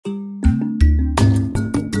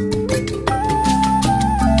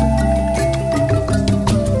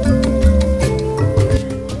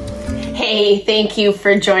thank you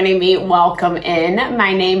for joining me. Welcome in.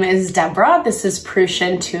 My name is Deborah. This is Purusha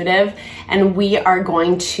Intuitive, and we are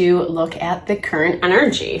going to look at the current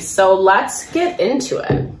energy. So let's get into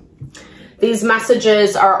it. These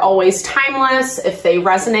messages are always timeless. If they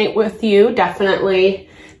resonate with you, definitely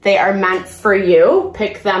they are meant for you.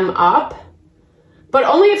 Pick them up, but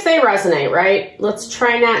only if they resonate, right? Let's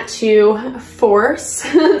try not to force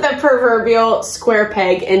the proverbial square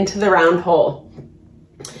peg into the round hole.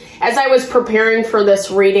 As I was preparing for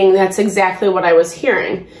this reading, that's exactly what I was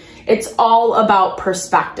hearing. It's all about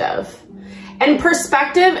perspective. And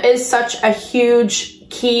perspective is such a huge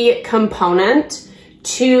key component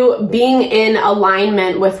to being in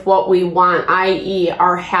alignment with what we want, i.e.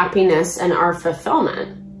 our happiness and our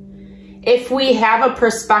fulfillment. If we have a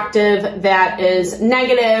perspective that is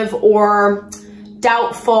negative or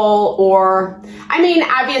doubtful, or, I mean,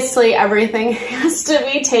 obviously everything has to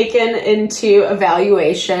be taken into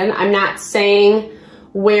evaluation. I'm not saying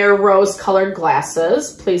wear rose-colored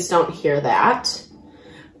glasses. Please don't hear that.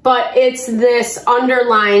 But it's this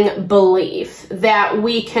underlying belief that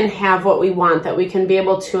we can have what we want, that we can be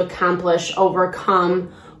able to accomplish,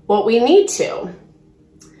 overcome what we need to.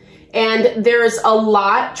 And there's a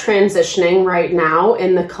lot transitioning right now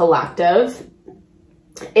in the collective.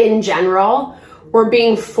 In general, we're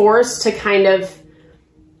being forced to kind of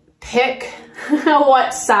pick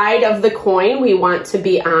what side of the coin we want to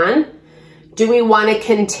be on. Do we want to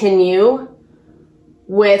continue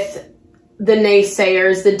with the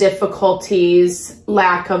naysayers, the difficulties,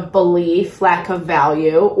 lack of belief, lack of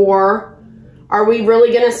value, or are we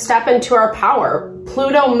really going to step into our power?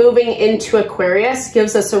 Pluto moving into Aquarius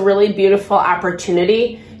gives us a really beautiful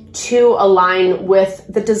opportunity to align with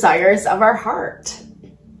the desires of our heart,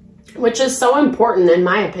 which is so important in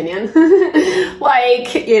my opinion.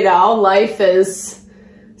 Like, you know, life is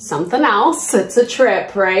something else. It's a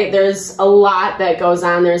trip, right? There's a lot that goes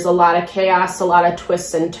on. There's a lot of chaos, a lot of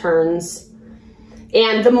twists and turns.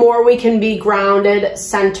 And the more we can be grounded,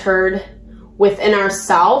 centered within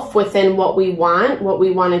ourselves, within what we want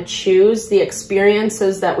to choose, the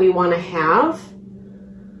experiences that we want to have,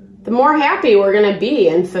 the more happy we're going to be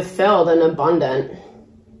and fulfilled and abundant.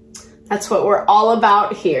 That's what we're all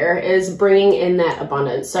about here, is bringing in that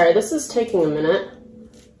abundance. Sorry, this is taking a minute.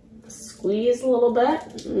 Squeeze a little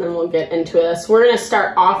bit, and then we'll get into this. We're going to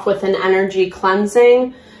start off with an energy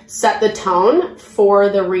cleansing, set the tone for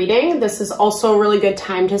the reading. This is also a really good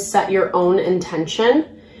time to set your own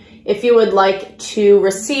intention. If you would like to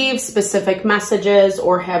receive specific messages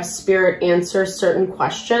or have spirit answer certain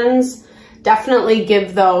questions, definitely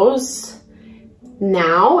give those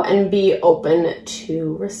now and be open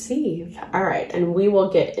to receive. All right, and we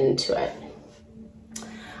will get into it.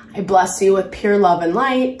 I bless you with pure love and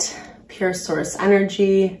light, pure source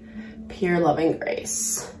energy, pure loving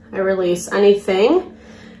grace. I release anything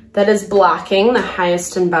that is blocking the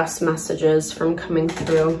highest and best messages from coming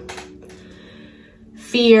through.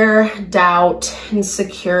 Fear, doubt,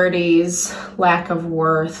 insecurities, lack of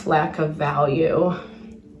worth, lack of value,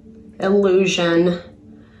 illusion,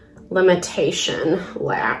 limitation,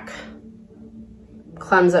 lack.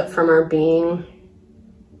 Cleanse it from our being.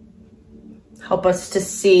 Help us to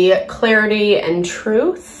see clarity and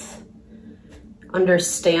truth,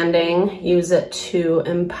 understanding. Use it to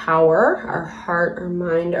empower our heart, our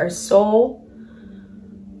mind, our soul.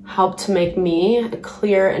 Help to make me a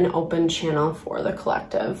clear and open channel for the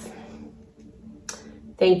collective.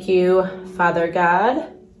 Thank you, Father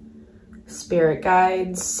God, Spirit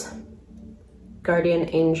guides, guardian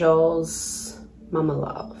angels, Mama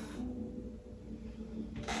Love.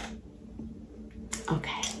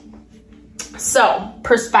 Okay, so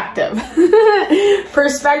perspective.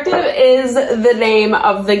 Perspective is the name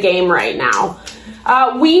of the game right now.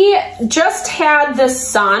 We just had the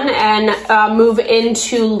sun and move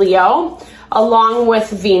into Leo along with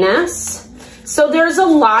Venus. So there's a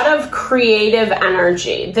lot of creative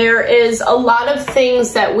energy. There is a lot of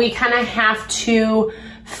things that we kind of have to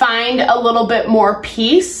find a little bit more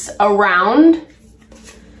peace around.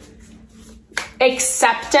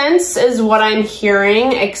 Acceptance is what I'm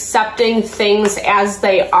hearing, accepting things as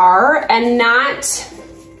they are and not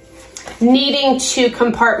needing to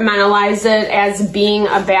compartmentalize it as being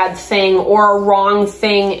a bad thing or a wrong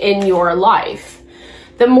thing in your life.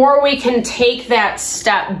 The more we can take that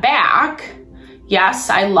step back,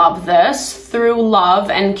 yes, I love this, through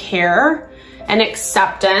love and care and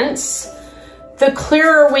acceptance, the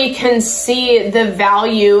clearer we can see the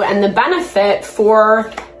value and the benefit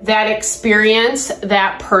for that experience,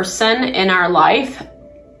 that person in our life.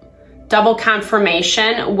 Double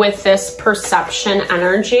confirmation with this perception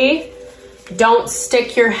energy. Don't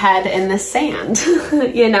stick your head in the sand.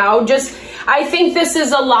 You know, I think this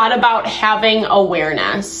is a lot about having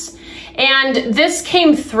awareness. And this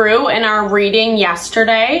came through in our reading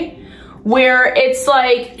yesterday, where it's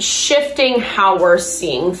like shifting how we're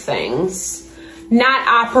seeing things, not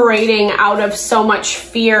operating out of so much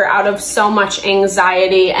fear, out of so much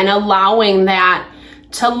anxiety, and allowing that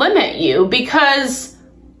to limit you, because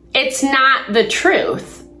it's not the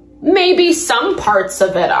truth. Maybe some parts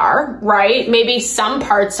of it are, right? Maybe some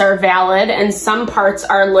parts are valid and some parts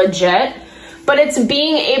are legit, but it's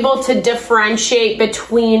being able to differentiate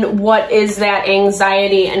between what is that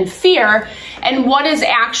anxiety and fear and what is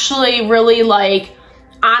actually really like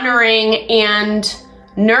honoring and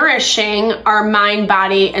nourishing our mind,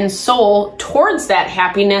 body, and soul towards that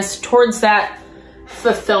happiness, towards that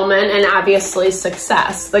fulfillment, and obviously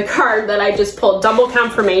success. The card that I just pulled, double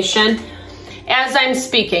confirmation. As I'm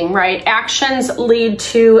speaking, right? Actions lead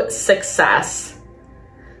to success.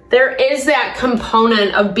 There is that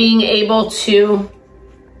component of being able to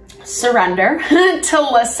surrender, to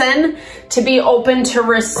listen, to be open to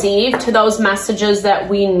receive to those messages that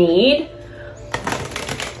we need.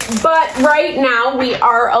 But right now we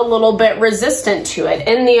are a little bit resistant to it.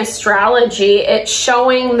 In the astrology, it's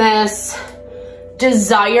showing this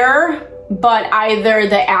desire, but either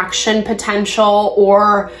the action potential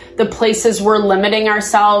or the places we're limiting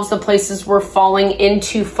ourselves, the places we're falling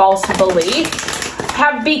into false belief,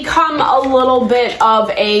 have become a little bit of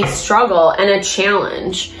a struggle and a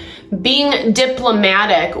challenge. Being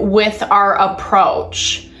diplomatic with our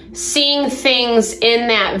approach, seeing things in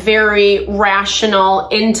that very rational,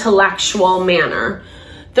 intellectual manner.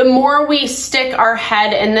 The more we stick our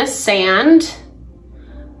head in the sand,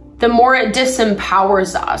 the more it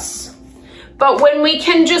disempowers us. But when we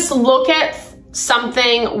can just look at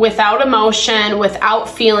something without emotion, without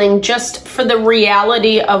feeling, just for the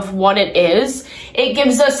reality of what it is, it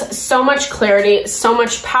gives us so much clarity, so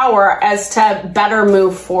much power as to better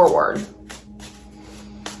move forward.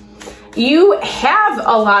 You have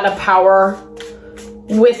a lot of power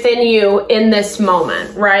within you in this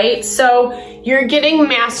moment, right? So you're getting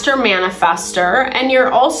Master Manifester, and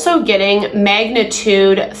you're also getting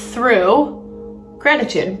magnitude through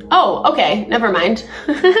gratitude. Oh, okay, never mind.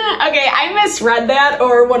 Okay, I misread that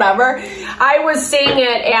or whatever. I was saying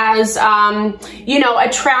it as, you know,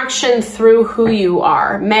 attraction through who you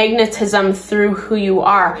are, magnetism through who you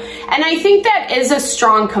are. And I think that is a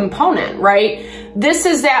strong component, right? This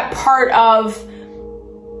is that part of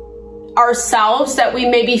ourselves that we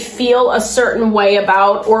maybe feel a certain way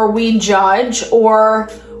about, or we judge, or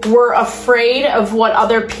we're afraid of what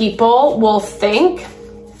other people will think,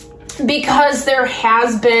 because there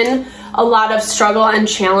has been a lot of struggle and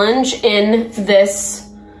challenge in this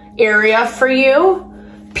area for you.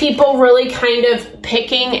 People really kind of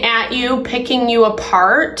picking at you, picking you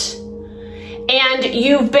apart. And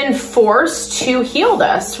you've been forced to heal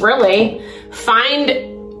this, really.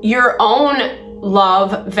 Find your own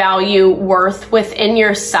love, value, worth within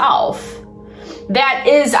yourself. That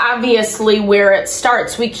is obviously where it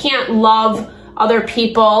starts. We can't love other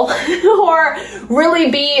people or really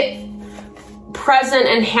be present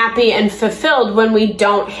and happy and fulfilled when we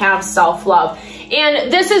don't have self-love.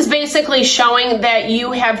 And this is basically showing that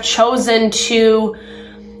you have chosen to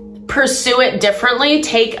pursue it differently,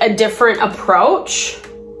 take a different approach.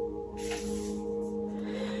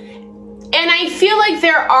 And I feel like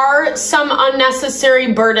there are some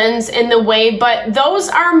unnecessary burdens in the way, but those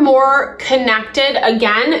are more connected,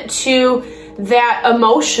 again, to that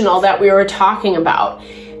emotional that we were talking about.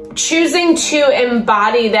 Choosing to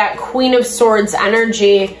embody that Queen of Swords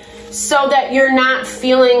energy so that you're not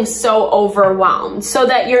feeling so overwhelmed, so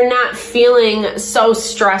that you're not feeling so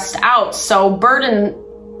stressed out, so burdened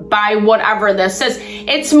by whatever this is.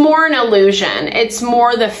 It's more an illusion. It's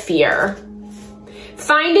more the fear.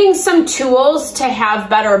 Finding some tools to have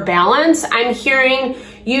better balance. I'm hearing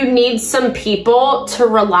you need some people to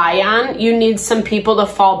rely on. You need some people to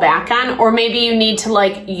fall back on, or maybe you need to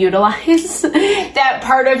like utilize that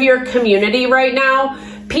part of your community right now.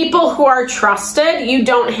 People who are trusted. You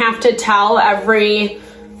don't have to tell every,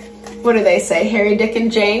 what do they say? Harry, Dick,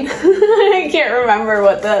 and Jane? I can't remember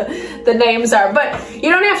what the names are, but you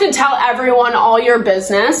don't have to tell everyone all your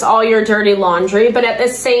business, all your dirty laundry, but at the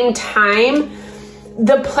same time,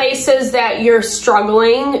 the places that you're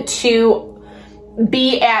struggling to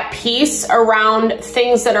be at peace around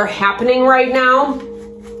things that are happening right now,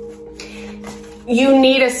 you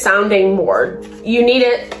need a sounding board. You need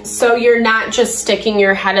it so you're not just sticking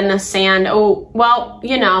your head in the sand. Oh, well,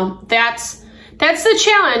 you know, that's the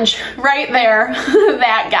challenge right there.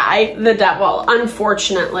 That guy, the devil,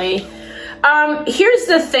 unfortunately. Here's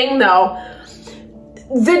the thing though.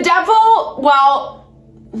 the devil, well,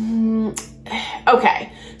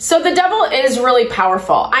 okay. So the devil is really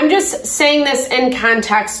powerful. I'm just saying this in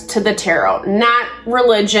context to the tarot, not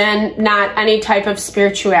religion, not any type of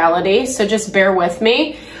spirituality. So just bear with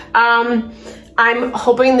me. I'm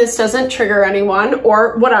hoping this doesn't trigger anyone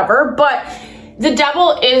or whatever, but the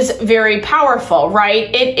devil is very powerful,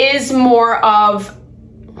 right? It is more of,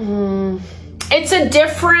 it's a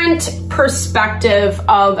different perspective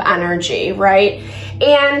of energy, right?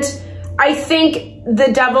 And I think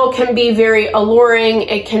the devil can be very alluring.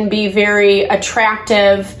 It can be very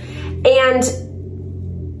attractive and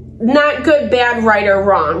not good, bad, right, or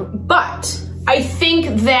wrong. But I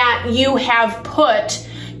think that you have put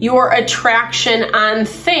your attraction on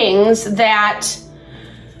things that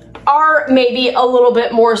are maybe a little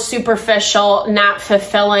bit more superficial, not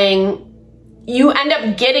fulfilling. You end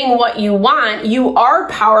up getting what you want. You are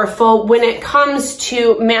powerful when it comes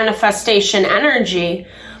to manifestation energy,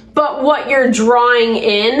 but what you're drawing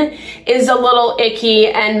in is a little icky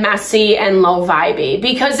and messy and low vibey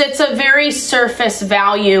because it's a very surface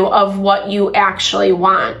value of what you actually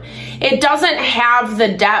want. It doesn't have the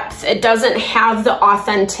depth. It doesn't have the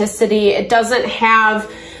authenticity. It doesn't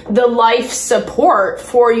have the life support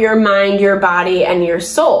for your mind, your body, and your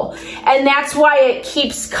soul. And that's why it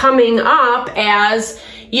keeps coming up as,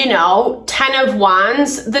 you know, 10 of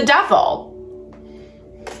Wands, the devil.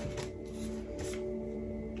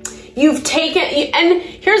 You've taken, and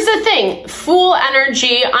here's the thing, Fool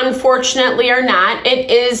energy, unfortunately or not, it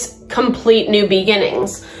is complete new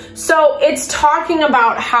beginnings. So it's talking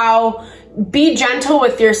about how be gentle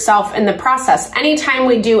with yourself in the process. Anytime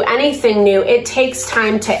we do anything new, it takes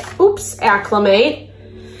time to, acclimate.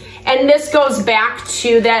 And this goes back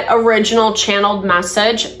to that original channeled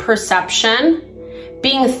message, perception,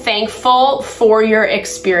 being thankful for your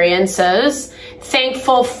experiences,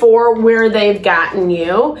 thankful for where they've gotten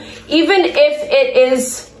you, even if it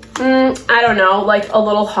is, I don't know, like a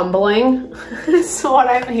little humbling. That's what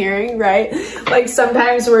I'm hearing, right? Like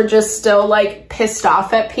sometimes we're just still like pissed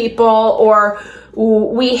off at people, or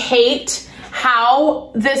we hate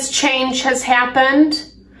how this change has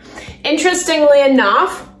happened. Interestingly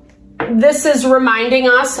enough, this is reminding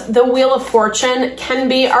us the Wheel of Fortune can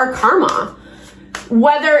be our karma.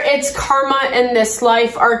 Whether it's karma in this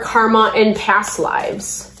life or karma in past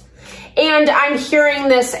lives. And I'm hearing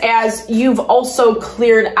this as you've also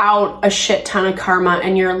cleared out a shit ton of karma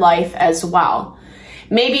in your life as well.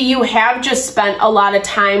 Maybe you have just spent a lot of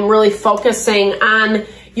time really focusing on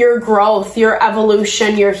your growth, your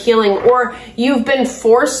evolution, your healing, or you've been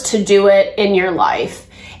forced to do it in your life.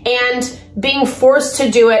 And being forced to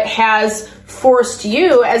do it has forced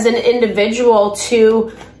you as an individual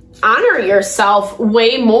to honor yourself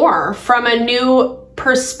way more from a new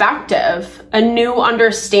perspective, a new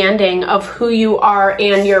understanding of who you are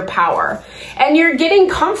and your power. And you're getting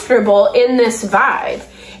comfortable in this vibe.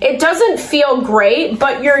 It doesn't feel great,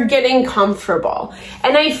 but you're getting comfortable.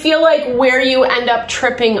 And I feel like where you end up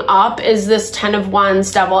tripping up is this 10 of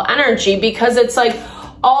Wands devil energy, because it's like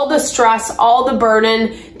all the stress, all the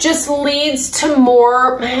burden just leads to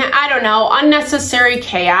more, I don't know, unnecessary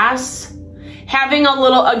chaos. Having a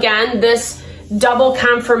little, again, this double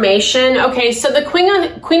confirmation. Okay, so the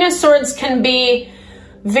Queen of Swords can be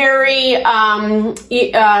very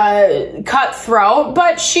cutthroat,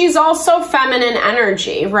 but she's also feminine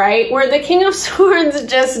energy, right? Where the King of Swords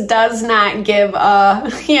just does not give a,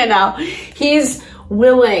 you know, he's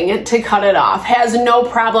willing to cut it off, has no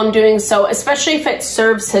problem doing so, especially if it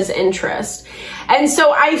serves his interest. And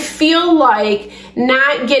so I feel like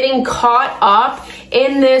not getting caught up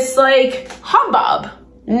in this like hubbub,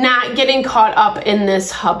 not getting caught up in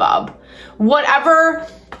this hubbub. Whatever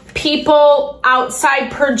people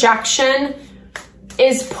outside projection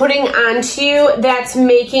is putting onto you that's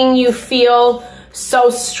making you feel so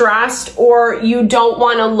stressed, or you don't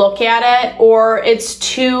want to look at it, or it's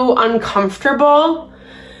too uncomfortable.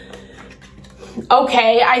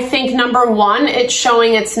 Okay, I think number one, it's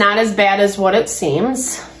showing it's not as bad as what it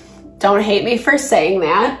seems. Don't hate me for saying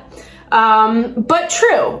that. But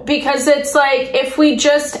true, because it's like, if we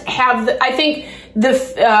just have, I think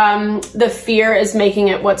the fear is making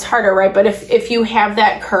it what's harder, right? But if you have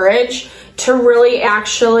that courage to really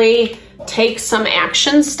actually take some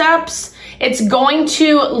action steps, it's going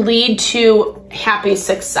to lead to happy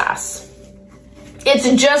success. It's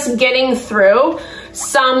just getting through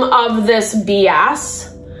some of this BS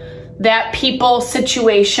that people,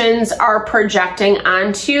 situations are projecting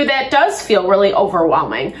onto you that does feel really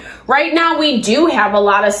overwhelming. Right now, we do have a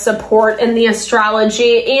lot of support in the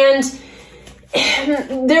astrology, and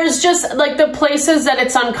there's just like the places that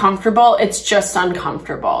it's uncomfortable, it's just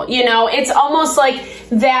uncomfortable. You know, it's almost like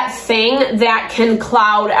that thing that can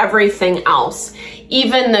cloud everything else,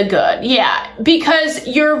 even the good. Yeah, because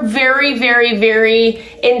you're very, very, very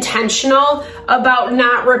intentional about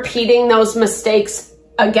not repeating those mistakes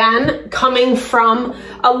again, coming from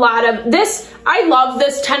a lot of this. I love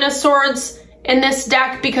this Ten of Swords in this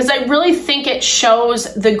deck because I really think it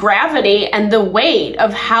shows the gravity and the weight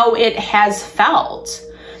of how it has felt,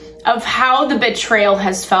 of how the betrayal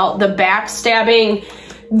has felt, the backstabbing,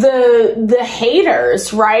 the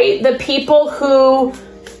haters, right? The people who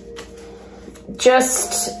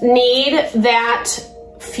just need that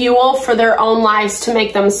fuel for their own lives to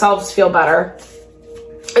make themselves feel better.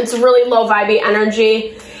 It's really low vibey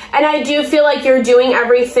energy. And I do feel like you're doing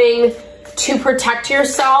everything to protect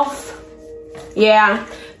yourself. Yeah,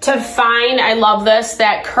 to find, I love this,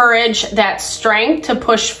 that courage, that strength to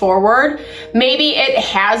push forward. Maybe it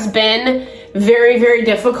has been very, very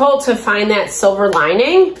difficult to find that silver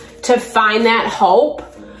lining, to find that hope,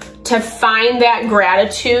 to find that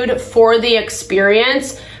gratitude for the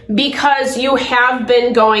experience, because you have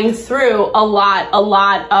been going through a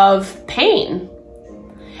lot of pain.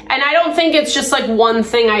 And I don't think it's just like one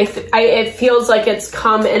thing. It feels like it's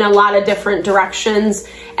come in a lot of different directions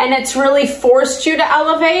and it's really forced you to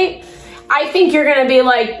elevate. I think you're going to be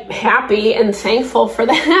like happy and thankful for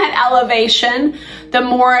that elevation the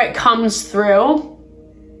more it comes through.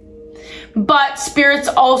 But Spirit's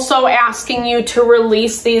also asking you to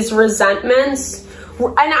release these resentments.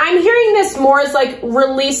 And I'm hearing this more as like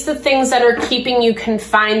release the things that are keeping you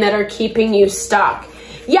confined, that are keeping you stuck.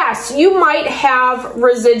 Yes, you might have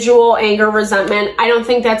residual anger, resentment. I don't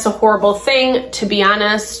think that's a horrible thing, to be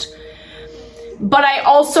honest. But I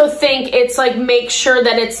also think it's like, make sure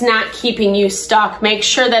that it's not keeping you stuck. Make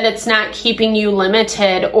sure that it's not keeping you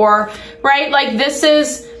limited or, right? Like this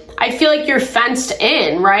is, I feel like you're fenced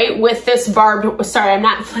in, right? With this barbed, sorry, I'm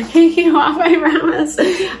not flicking you off, I promise.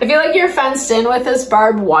 I feel like you're fenced in with this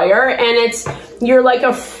barbed wire and you're like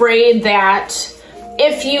afraid that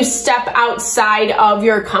if you step outside of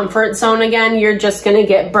your comfort zone again, you're just going to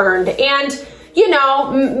get burned. And, you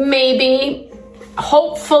know, maybe,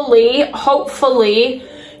 hopefully,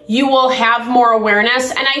 you will have more awareness.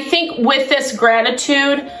 And I think with this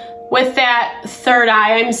gratitude, with that third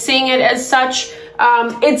eye, I'm seeing it as such,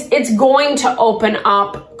 it's going to open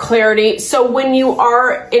up clarity. So when you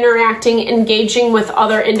are interacting, engaging with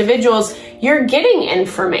other individuals, you're getting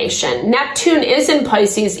information. Neptune is in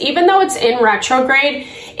Pisces. Even though it's in retrograde,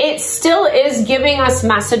 it still is giving us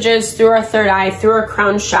messages through our third eye, through our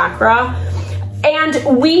crown chakra.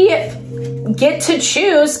 And we get to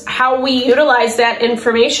choose how we utilize that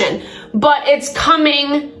information. But it's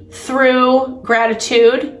coming through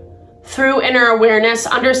gratitude, through inner awareness,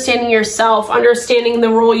 understanding yourself, understanding the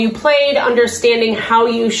role you played, understanding how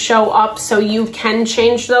you show up so you can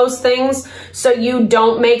change those things, so you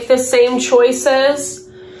don't make the same choices,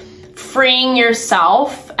 freeing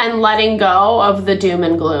yourself and letting go of the doom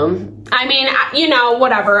and gloom. I mean, you know,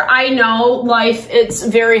 whatever. I know life, it's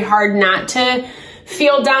very hard not to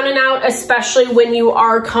feel down and out, especially when you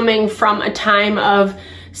are coming from a time of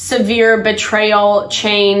severe betrayal,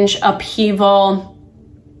 change, upheaval,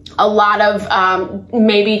 a lot of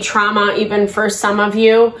maybe trauma even for some of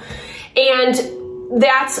you. And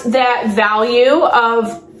that's that value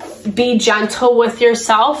of be gentle with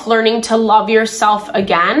yourself, learning to love yourself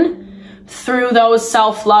again through those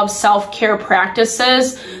self-love, self-care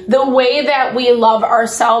practices. The way that we love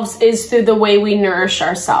ourselves is through the way we nourish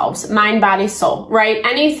ourselves, mind, body, soul, right?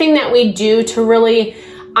 Anything that we do to really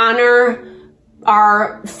honor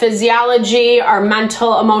our physiology, our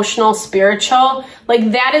mental, emotional, spiritual,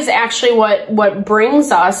 like that is actually what brings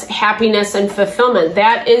us happiness and fulfillment.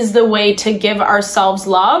 That is the way to give ourselves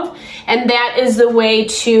love. And that is the way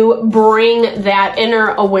to bring that inner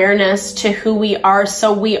awareness to who we are.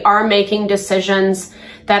 So we are making decisions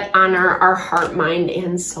that honor our heart, mind,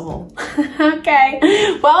 and soul.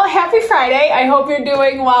 Okay. Well, happy Friday. I hope you're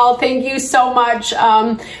doing well. Thank you so much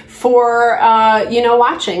for, you know,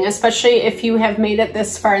 watching, especially if you have made it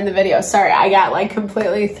this far in the video. Sorry, I got like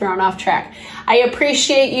completely thrown off track. I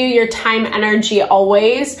appreciate you, your time, energy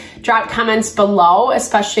always. Drop comments below,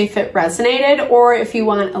 especially if it resonated, or if you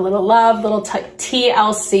want a little love, little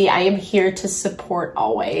TLC, I am here to support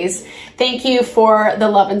always. Thank you for the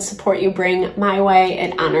love and support you bring my way.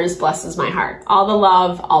 It honors, blesses my heart. All the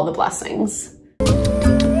love, all the blessings.